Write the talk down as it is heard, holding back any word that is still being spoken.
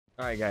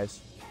Alright guys,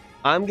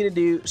 I'm gonna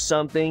do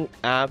something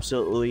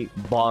absolutely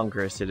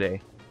bonkers today.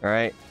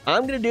 Alright,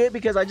 I'm gonna do it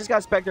because I just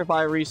got Spectre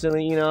 5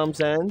 recently, you know what I'm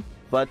saying?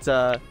 But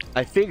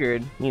I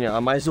figured, you know, I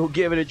might as well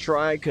give it a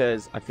try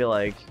because I feel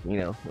like, you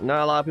know,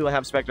 not a lot of people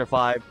have Spectre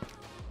 5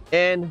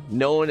 and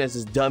no one is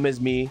as dumb as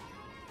me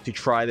to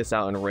try this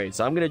out in a raid.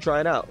 So I'm gonna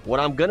try it out. What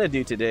I'm gonna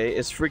do today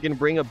is freaking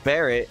bring a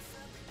Barrett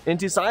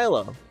into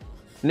Silo.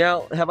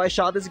 Now, have I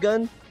shot this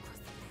gun?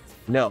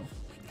 No.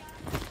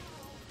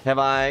 Have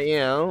I, you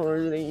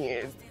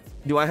know,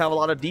 do I have a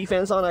lot of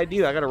defense on? I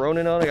do. I got a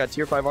Ronin on. I got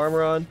tier 5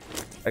 armor on.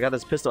 I got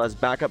this pistol as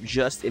backup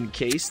just in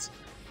case.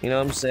 You know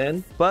what I'm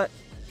saying? But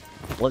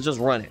let's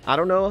just run it. I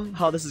don't know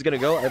how this is going to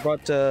go. I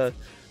brought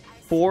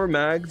 4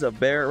 mags of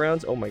Barrett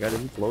rounds. Oh my god,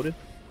 is it loaded?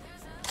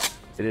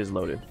 It is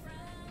loaded.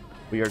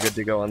 We are good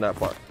to go on that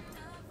part.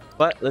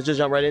 But let's just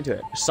jump right into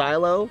it.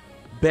 Silo,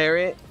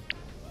 Barrett.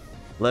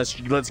 Let's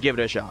give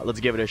it a shot. Let's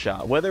give it a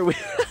shot. Whether we...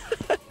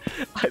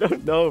 I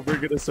don't know if we're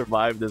gonna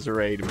survive this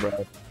raid,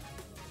 bro.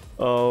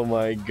 Oh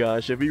my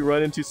gosh. If we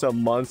run into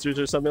some monsters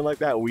or something like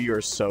that, we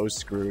are so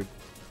screwed.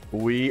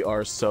 We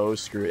are so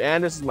screwed.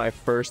 And this is my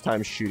first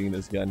time shooting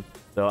this gun.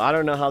 So I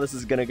don't know how this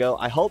is gonna go.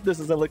 I hope this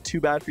doesn't look too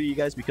bad for you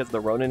guys because of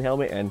the Ronin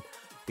helmet and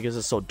because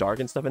it's so dark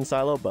and stuff in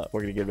Silo, but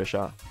we're gonna give it a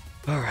shot.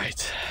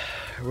 Alright.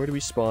 Where do we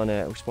spawn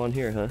at? We spawn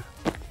here, huh?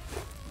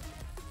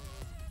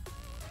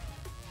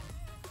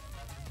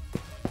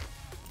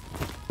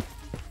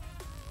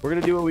 We're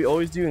gonna do what we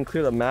always do and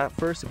clear the map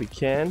first if we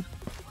can.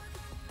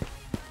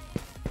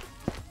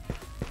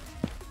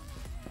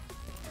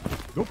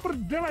 Do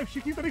prdele,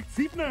 všichni tady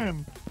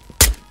chcípnem!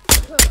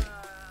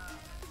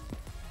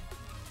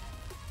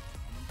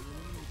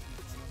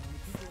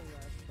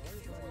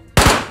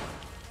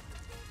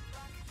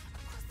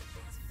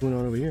 What's going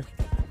on over here?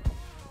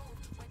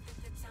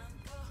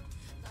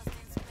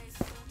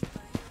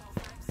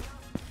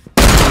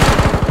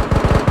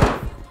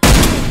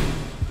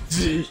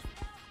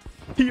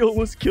 He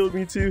almost killed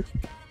me too.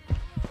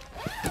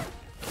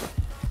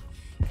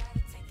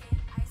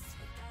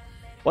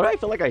 Why do I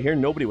feel like I hear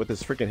nobody with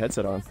this freaking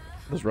headset on?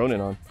 This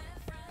Ronin on.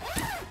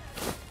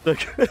 Look.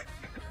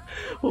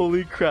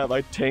 Holy crap,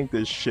 I tanked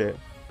this shit.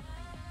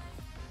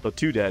 So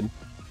 2 dead.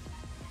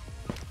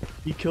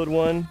 He killed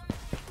 1.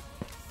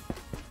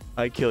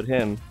 I killed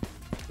him.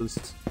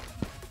 There's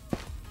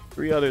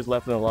 3 others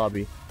left in the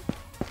lobby.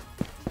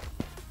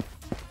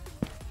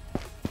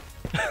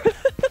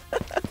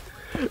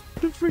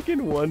 The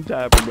freaking one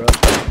tap, bro.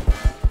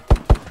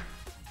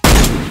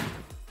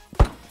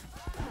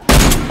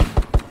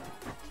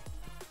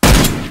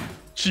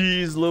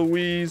 Jeez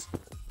Louise.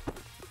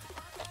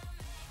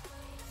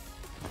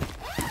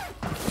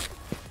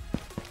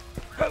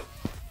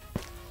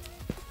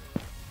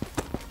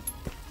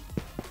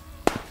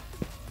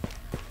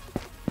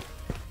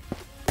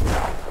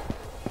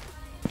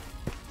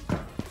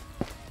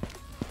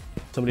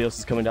 Somebody else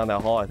is coming down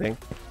that hall, I think.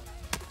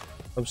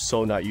 I'm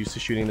so not used to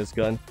shooting this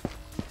gun.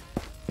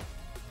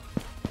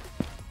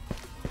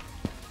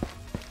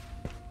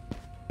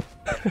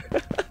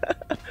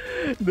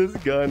 This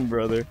gun,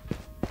 brother.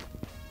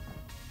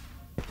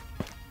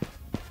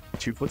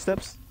 2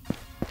 footsteps?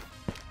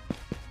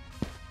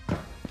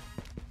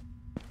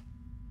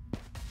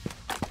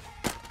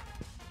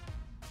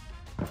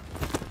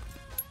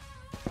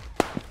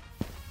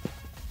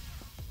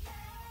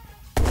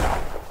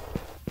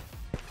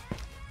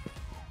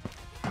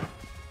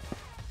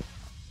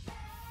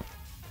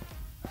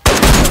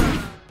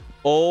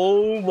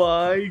 Oh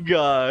my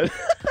god.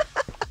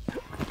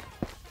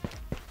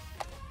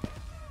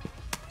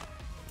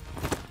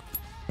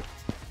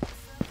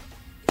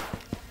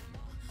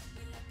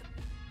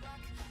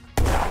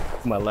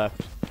 To my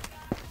left.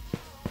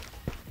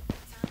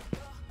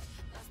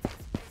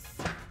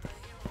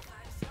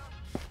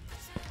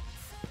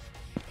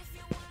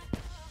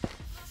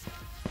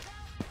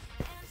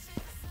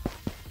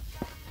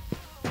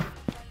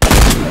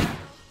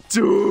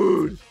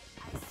 Dude.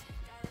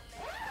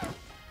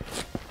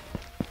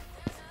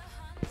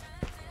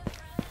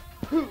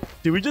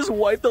 Did we just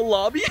wipe the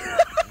lobby?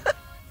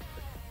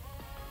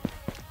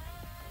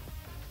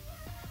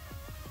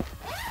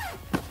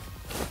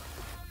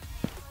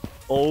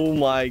 Oh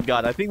my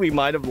god, I think we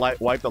might have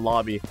wiped the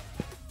lobby.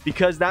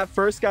 Because that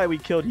first guy we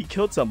killed, he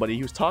killed somebody.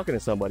 He was talking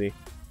to somebody.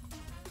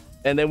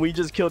 And then we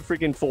just killed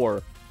freaking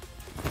 4.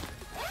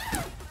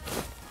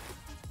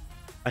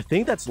 I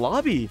think that's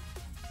lobby.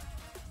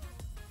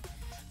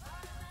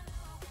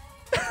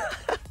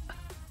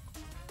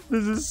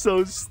 This is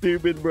so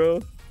stupid,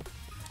 bro.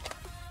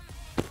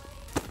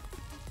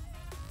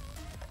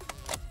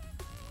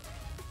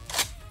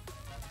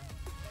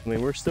 I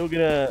mean, we're still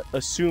gonna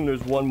assume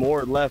there's 1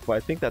 more left, but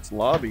I think that's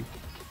lobby.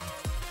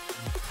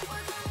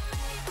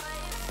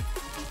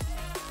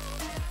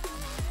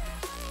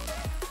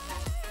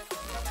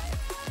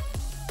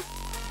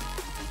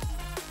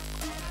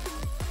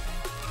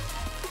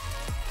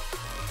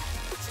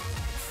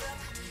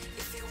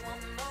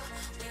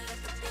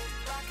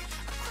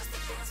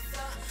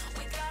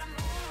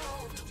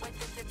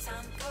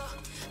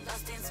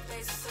 Lost in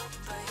space,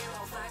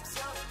 superhero vibes,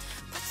 yo.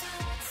 Put your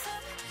hands up.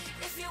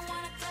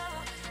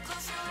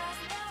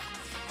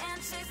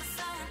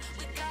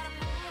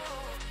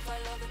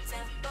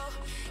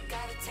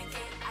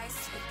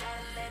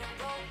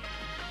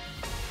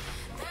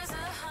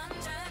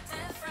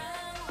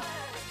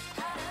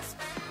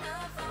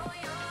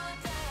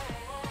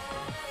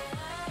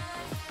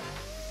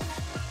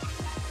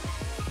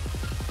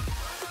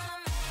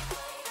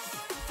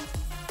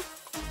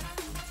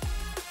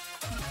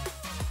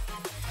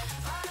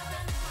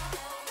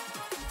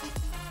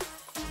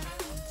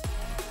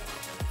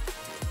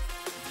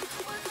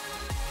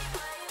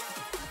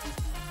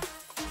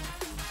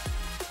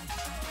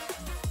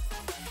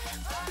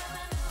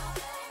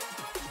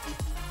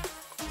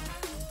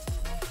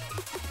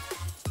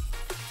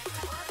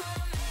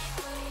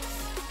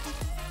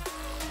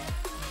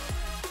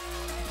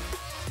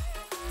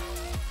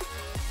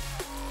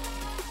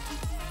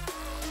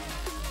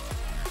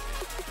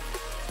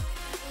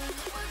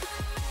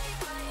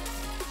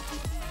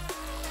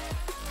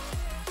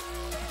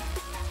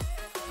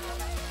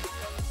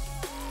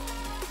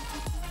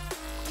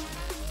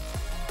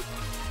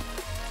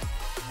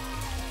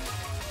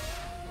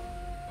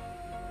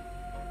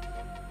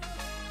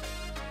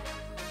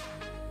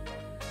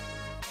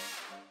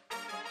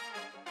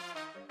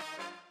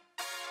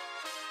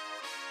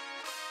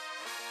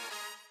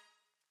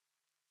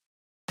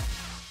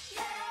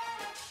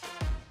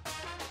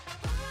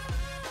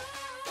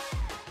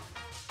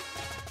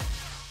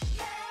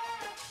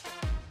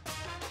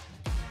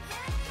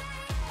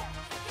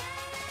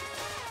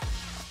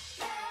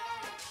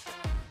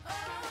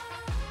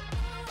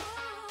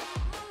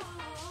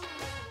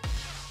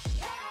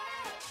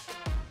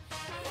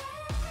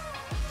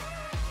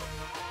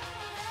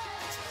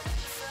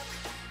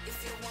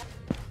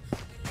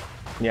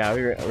 Yeah,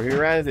 we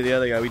ran into the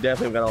other guy. We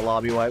definitely got a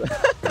lobby wipe.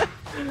 That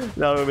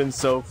would have been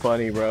so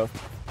funny, bro.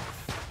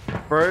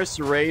 First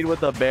raid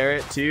with a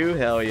Barrett too?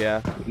 Hell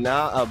yeah.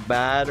 Not a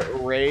bad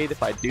raid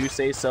if I do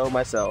say so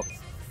myself.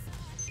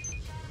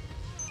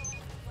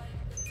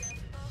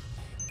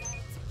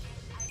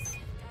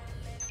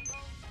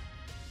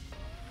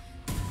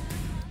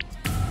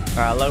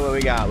 Alright, look what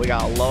we got. We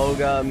got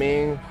Loga,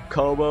 Ming,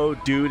 Kobo,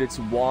 Dude, it's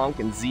Wonk,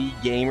 and Z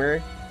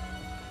Gamer.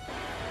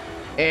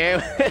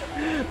 And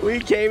we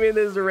came in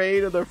this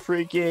raid with a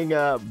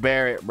freaking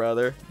Barrett,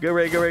 brother. Good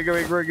raid, good raid, good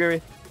raid, good raid, good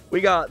raid.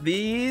 We got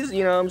these,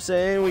 you know what I'm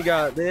saying? We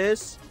got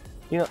this,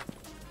 you know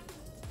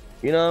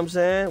what I'm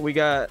saying? We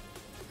got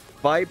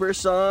Viper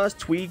sauce,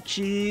 tweak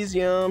cheese,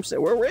 you know what I'm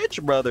saying? We're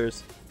rich,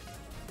 brothers.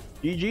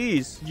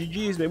 GG's,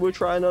 GG's. Maybe we'll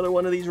try another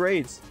one of these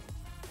raids.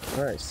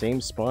 Alright,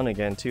 same spawn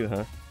again too,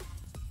 huh?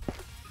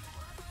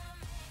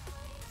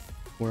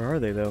 Where are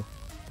they though?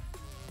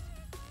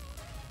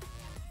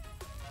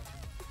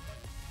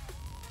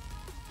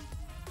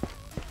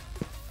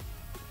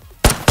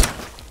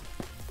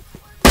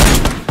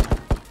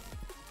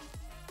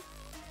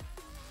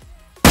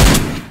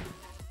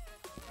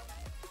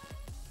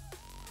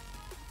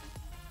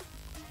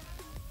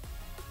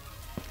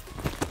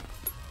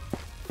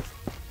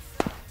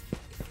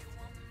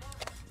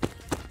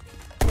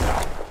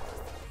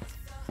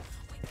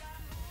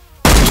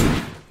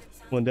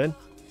 One dead.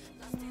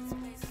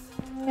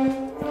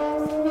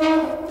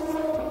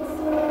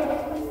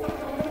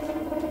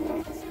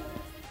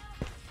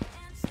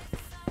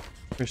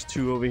 There's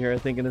two over here, I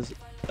think, in this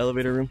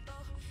elevator room.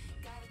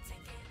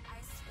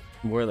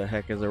 Where the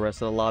heck is the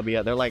rest of the lobby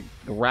at? They're like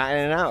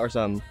ratting it out or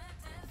something.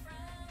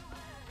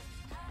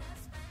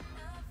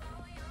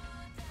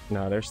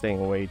 No, they're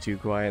staying way too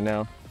quiet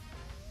now.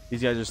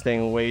 These guys are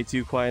staying way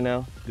too quiet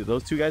now. Dude,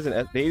 those two guys,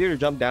 they either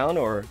jump down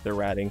or they're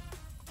ratting.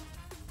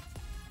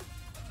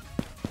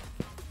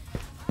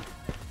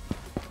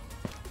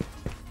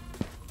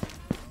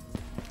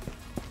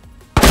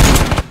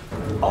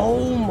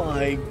 Oh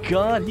my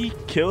god, he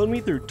killed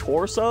me through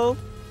torso?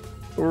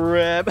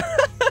 Rip.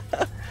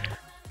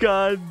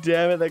 God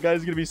damn it, that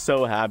guy's gonna be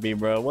so happy,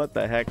 bro. What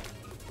the heck?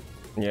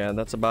 Yeah,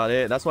 that's about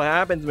it. That's what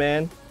happens,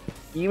 man.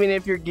 Even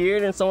if you're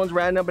geared and someone's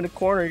ratting up in the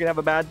corner, you're gonna have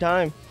a bad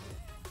time.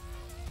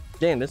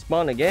 Damn, this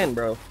spawned again,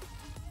 bro.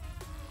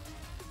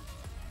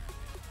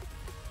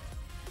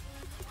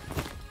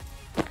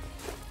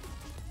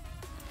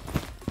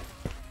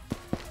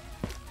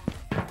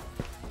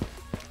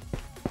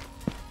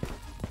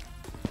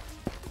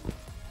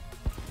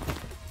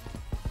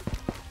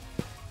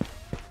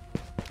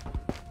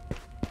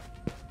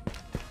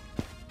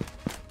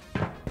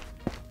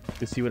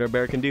 To see what our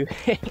bear can do.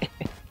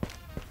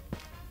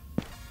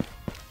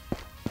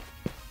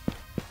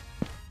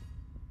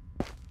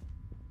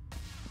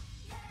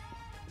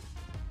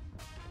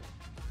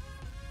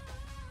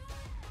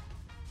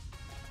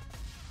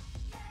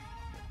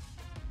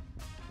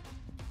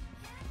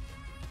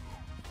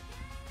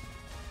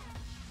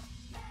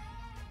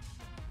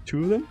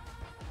 Two of them?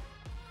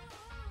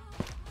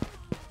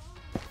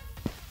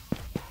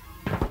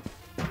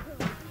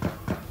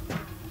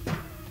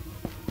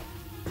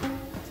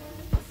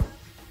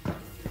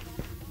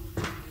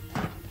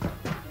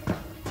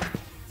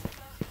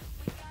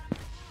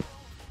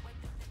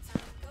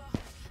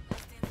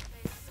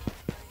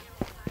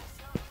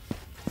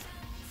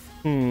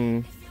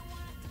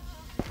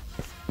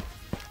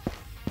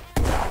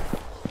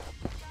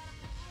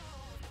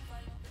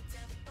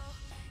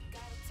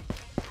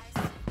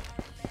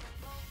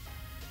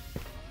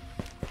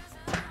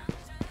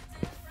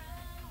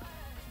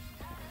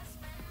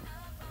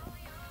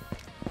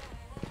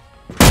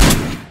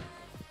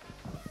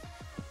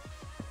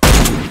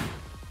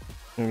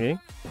 Okay. I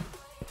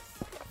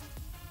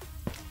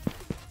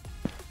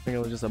think it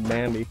was just a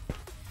Bambi.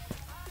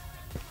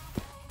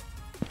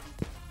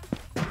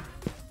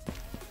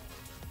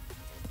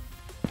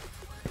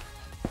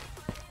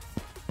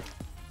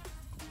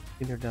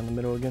 They're down the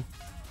middle again.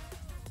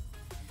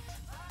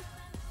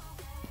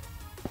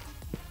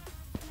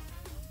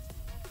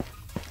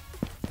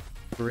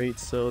 Great,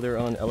 so they're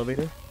on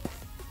elevator.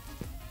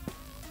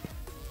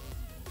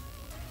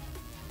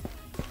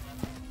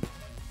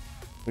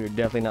 We're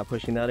definitely not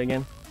pushing that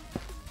again.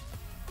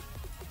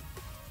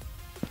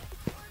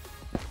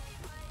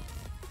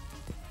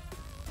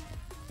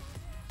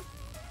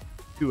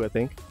 Two, I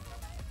think.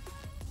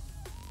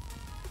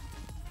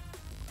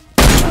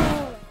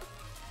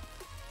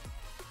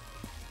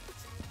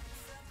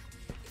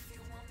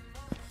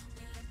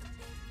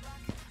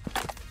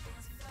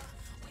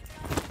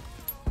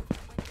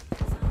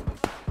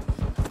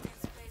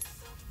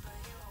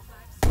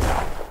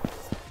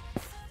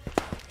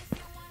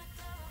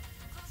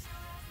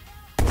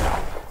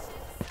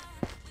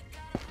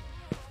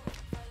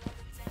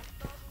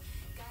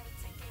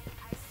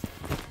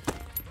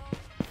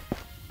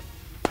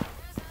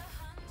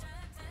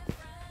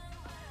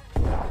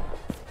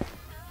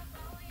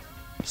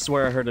 I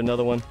swear I heard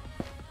another one.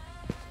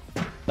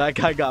 That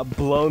guy got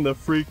blown the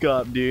freak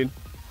up, dude.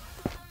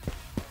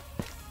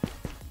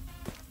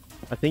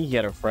 think he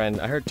had a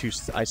friend. I heard two.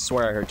 I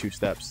swear I heard 2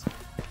 steps.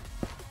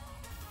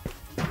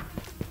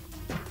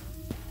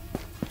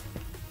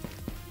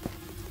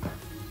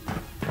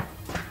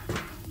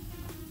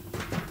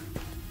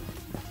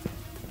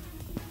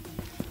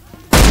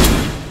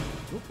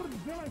 Do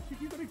prdele,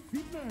 všichni tady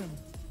chcípnem.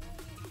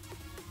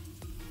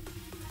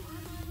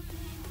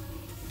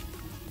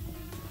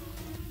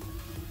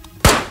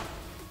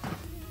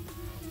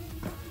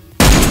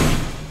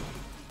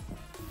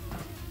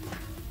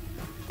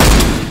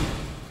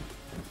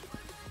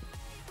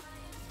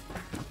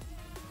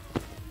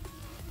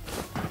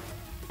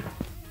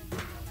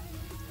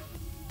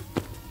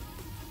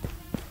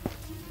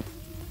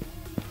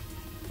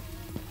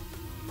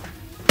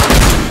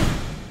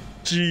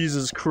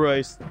 Jesus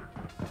Christ. Oh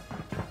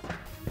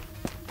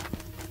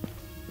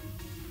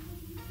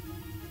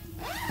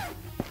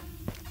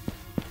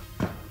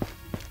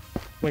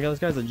my god, this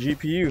guy's a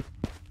GPU.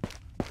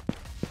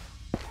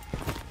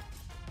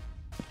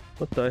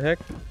 What the heck?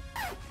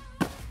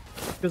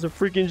 This is a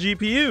freaking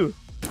GPU.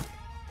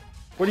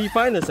 Where do you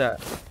find this at?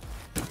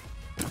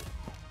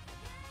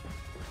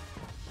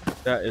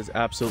 That is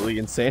absolutely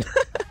insane.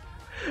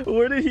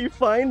 Where did he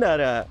find that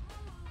at?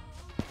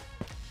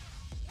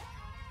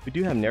 We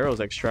do have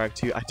Narrows extract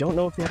too. I don't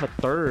know if they have a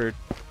third.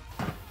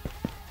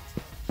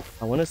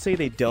 I want to say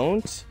they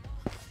don't.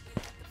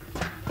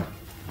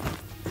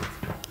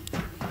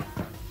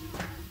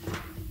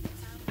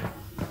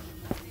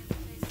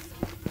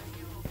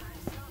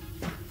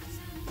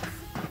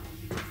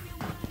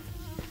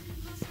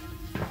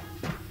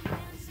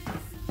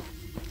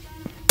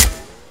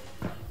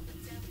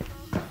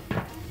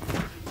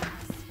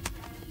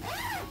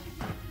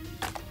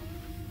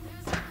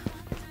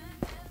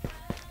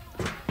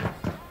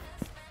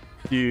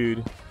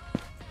 Dude,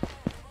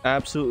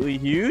 absolutely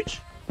huge.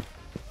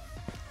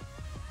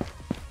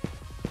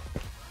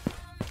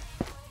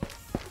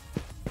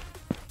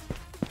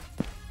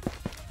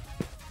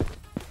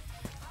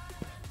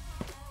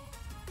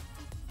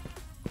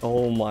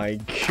 Oh my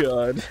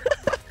god.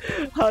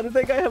 How did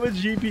that guy have a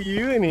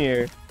GPU in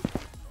here?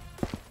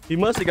 He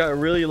must have gotten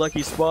really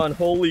lucky spawn.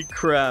 Holy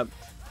crap.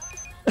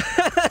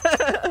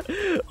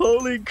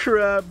 Holy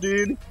crap,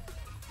 dude.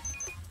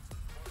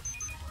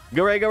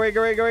 Go right, go right,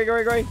 go right, go right, go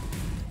right, go right.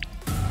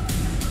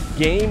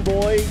 Game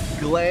Boy,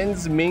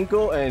 Glenn's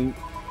Minkle, and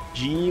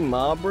G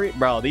Mabry.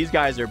 Bro, these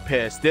guys are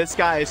pissed. This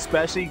guy,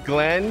 especially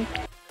Glenn.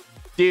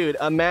 Dude,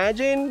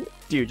 imagine.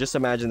 Dude, just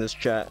imagine this,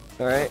 chat.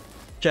 Alright?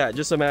 Chat,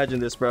 just imagine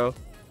this, bro.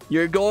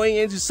 You're going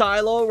into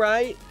Silo,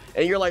 right?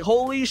 And you're like,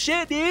 holy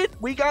shit, dude.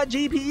 We got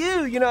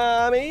GPU, you know what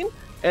I mean?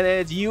 And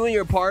then it's you and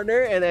your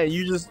partner, and then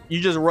you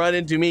just run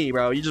into me,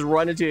 bro. You just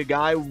run into a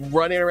guy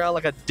running around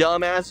like a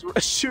dumbass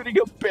shooting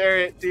a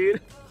parrot, dude.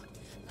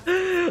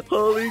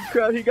 Holy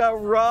crap, he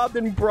got robbed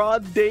in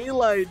broad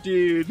daylight,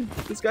 dude.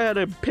 This guy had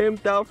a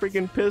pimped out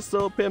freaking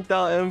pistol, pimped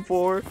out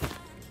M4.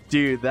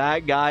 Dude,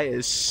 that guy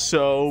is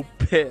so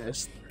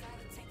pissed.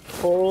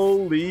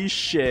 Holy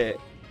shit.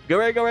 Go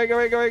right, go right, go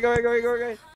right, go right, go right, go right, go right.